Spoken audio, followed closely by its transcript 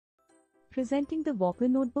Presenting the Walker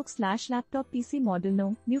Notebook / Laptop PC Model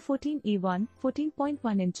No. New 14A1,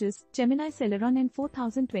 14.1 inches, Gemini Celeron and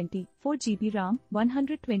 4020, 4GB RAM,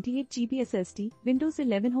 128GB SSD, Windows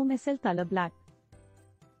 11 Home SL Color Black.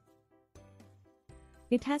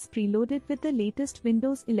 It has preloaded with the latest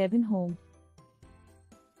Windows 11 Home.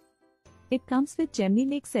 It comes with Gemini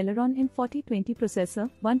Lake Celeron in 4020 processor,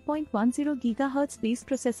 1.10 GHz base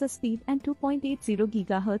processor speed and 2.80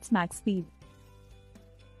 GHz max speed.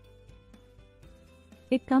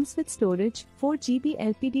 It comes with storage, 4GB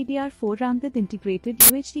LPDDR4 RAM with integrated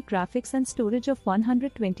UHD graphics and storage of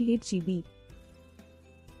 128GB.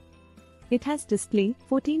 It has display,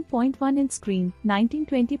 14.1-inch screen,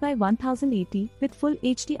 1920 by 1080 with full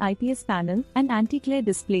HD IPS panel and anti-glare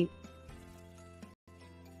display.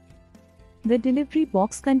 The delivery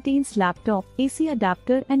box contains laptop, AC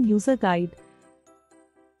adapter and user guide,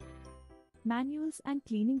 manuals and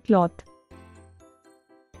cleaning cloth.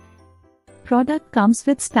 Product comes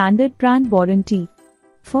with standard brand warranty.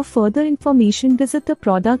 For further information visit the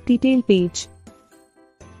product detail page.